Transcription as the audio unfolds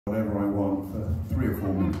whatever I want for 3 or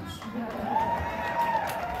 4 minutes.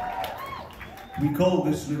 We call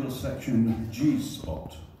this little section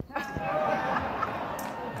G-spot.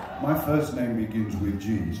 My first name begins with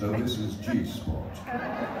G, so this is G-spot.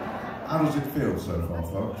 How does it feel so far,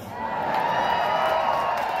 folks?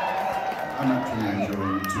 I'm actually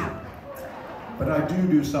enjoying it too. But I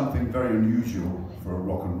do something very unusual for a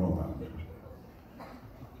rock and roll band.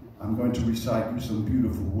 I'm going to recite you some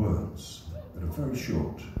beautiful words that are very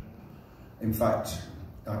short. In fact,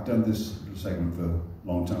 I've done this little segment for a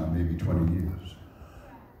long time, maybe 20 years.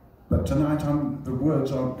 But tonight, the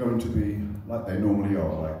words aren't going to be like they normally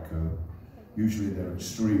are, usually they're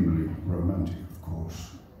extremely romantic, of course.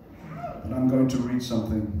 But I'm going to read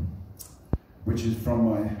something which is from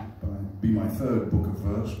my third book of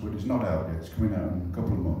verse, but it's not out yet, it's coming out in a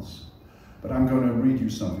couple of months. But I'm going to read you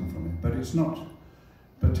something from it, but it's not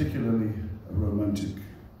particularly a romantic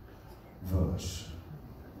verse.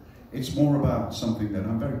 It's more about something that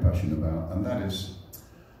I'm very passionate about, and that is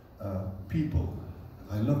people.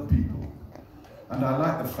 I love people. And I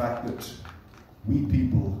like the fact that we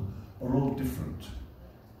people are all different.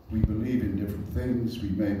 We believe in different things, we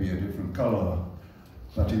may be a different colour,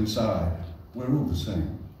 but inside, we're all the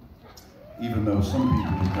same. Even though some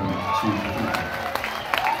people don't seem to think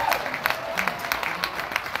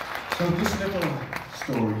so. So this little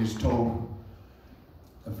story is told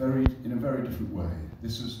in a very different way.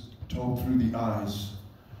 This is told through the eyes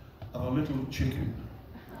of a little chicken.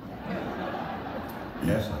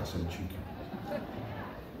 Yes, I said chicken.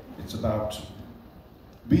 It's about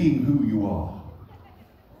being who you are,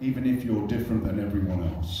 even if you're different than everyone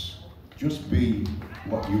else. Just be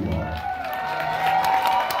what you are.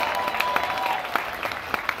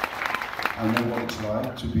 I know what it's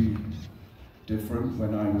like to be different.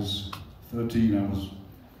 When I was 13, I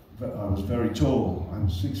was very tall. I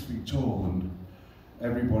was 6 feet tall, and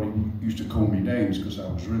everybody used to call me names because I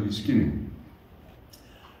was really skinny.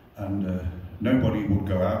 And nobody would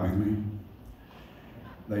go out with me.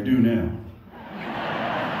 They do now.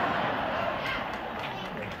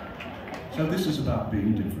 So this is about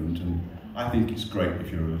being different, and I think it's great if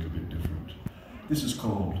you're a little bit different. This is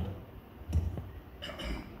called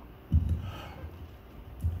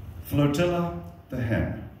Flotilla the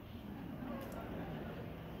Hen.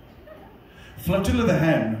 Flotilla the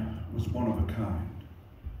Hen was one of a kind,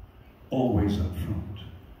 always up front,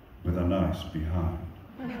 with a nice behind.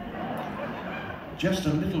 Just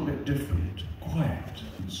a little bit different, quiet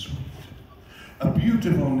and sweet. A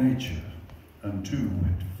beautiful nature and 2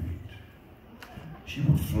 wet feet. She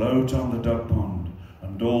would float on the duck pond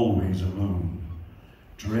and always alone,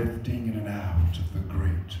 drifting in and out of the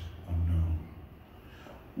great unknown.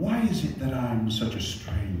 Why is it that I'm such a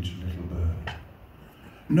strange little bird?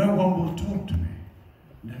 No one will talk to me,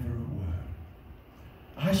 never a word.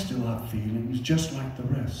 I still have feelings just like the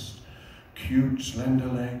rest. Cute, slender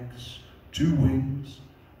legs, 2 wings,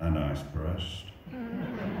 a nice breast.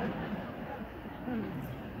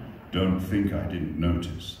 Don't think I didn't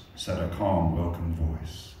notice, said a calm, welcome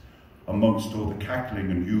voice, amongst all the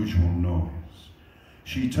cackling and usual noise.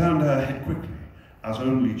 She turned her head quickly, as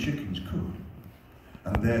only chickens could,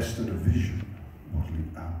 and there stood a vision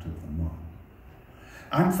waddling out of the mud.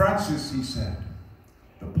 I'm Francis, he said,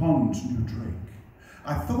 the pond's new drake.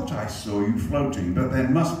 I thought I saw you floating, but there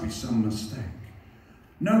must be some mistake.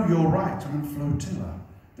 No, you're right, I'm Flotilla,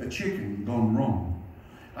 the chicken gone wrong.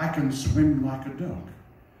 I can swim like a duck,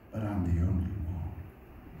 but I'm the only one.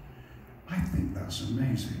 I think that's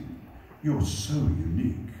amazing. You're so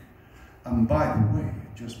unique. And by the way,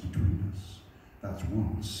 just between us, that's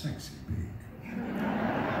one sexy beak.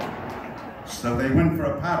 So they went for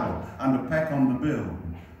a paddle and a peck on the bill.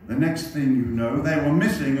 The next thing you know, they were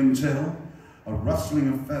missing until a rustling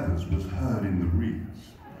of feathers was heard in the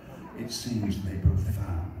reeds. It seems they both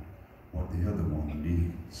found what the other one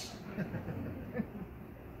needs.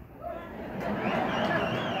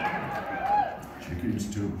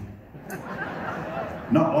 Chickens too.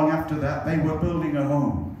 Not long after that, they were building a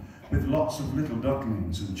home with lots of little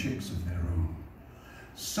ducklings and chicks of their own.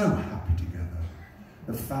 So happy together,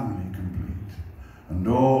 the family complete, and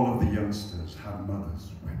all of the youngsters had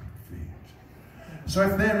mothers' webbed feet. So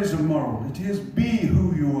if there is a moral, it is be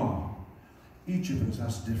who you are, each of us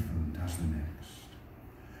as different as the next.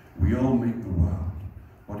 We all make the world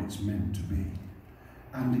what it's meant to be,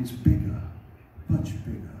 and it's bigger, much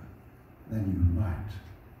bigger than you might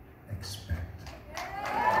expect.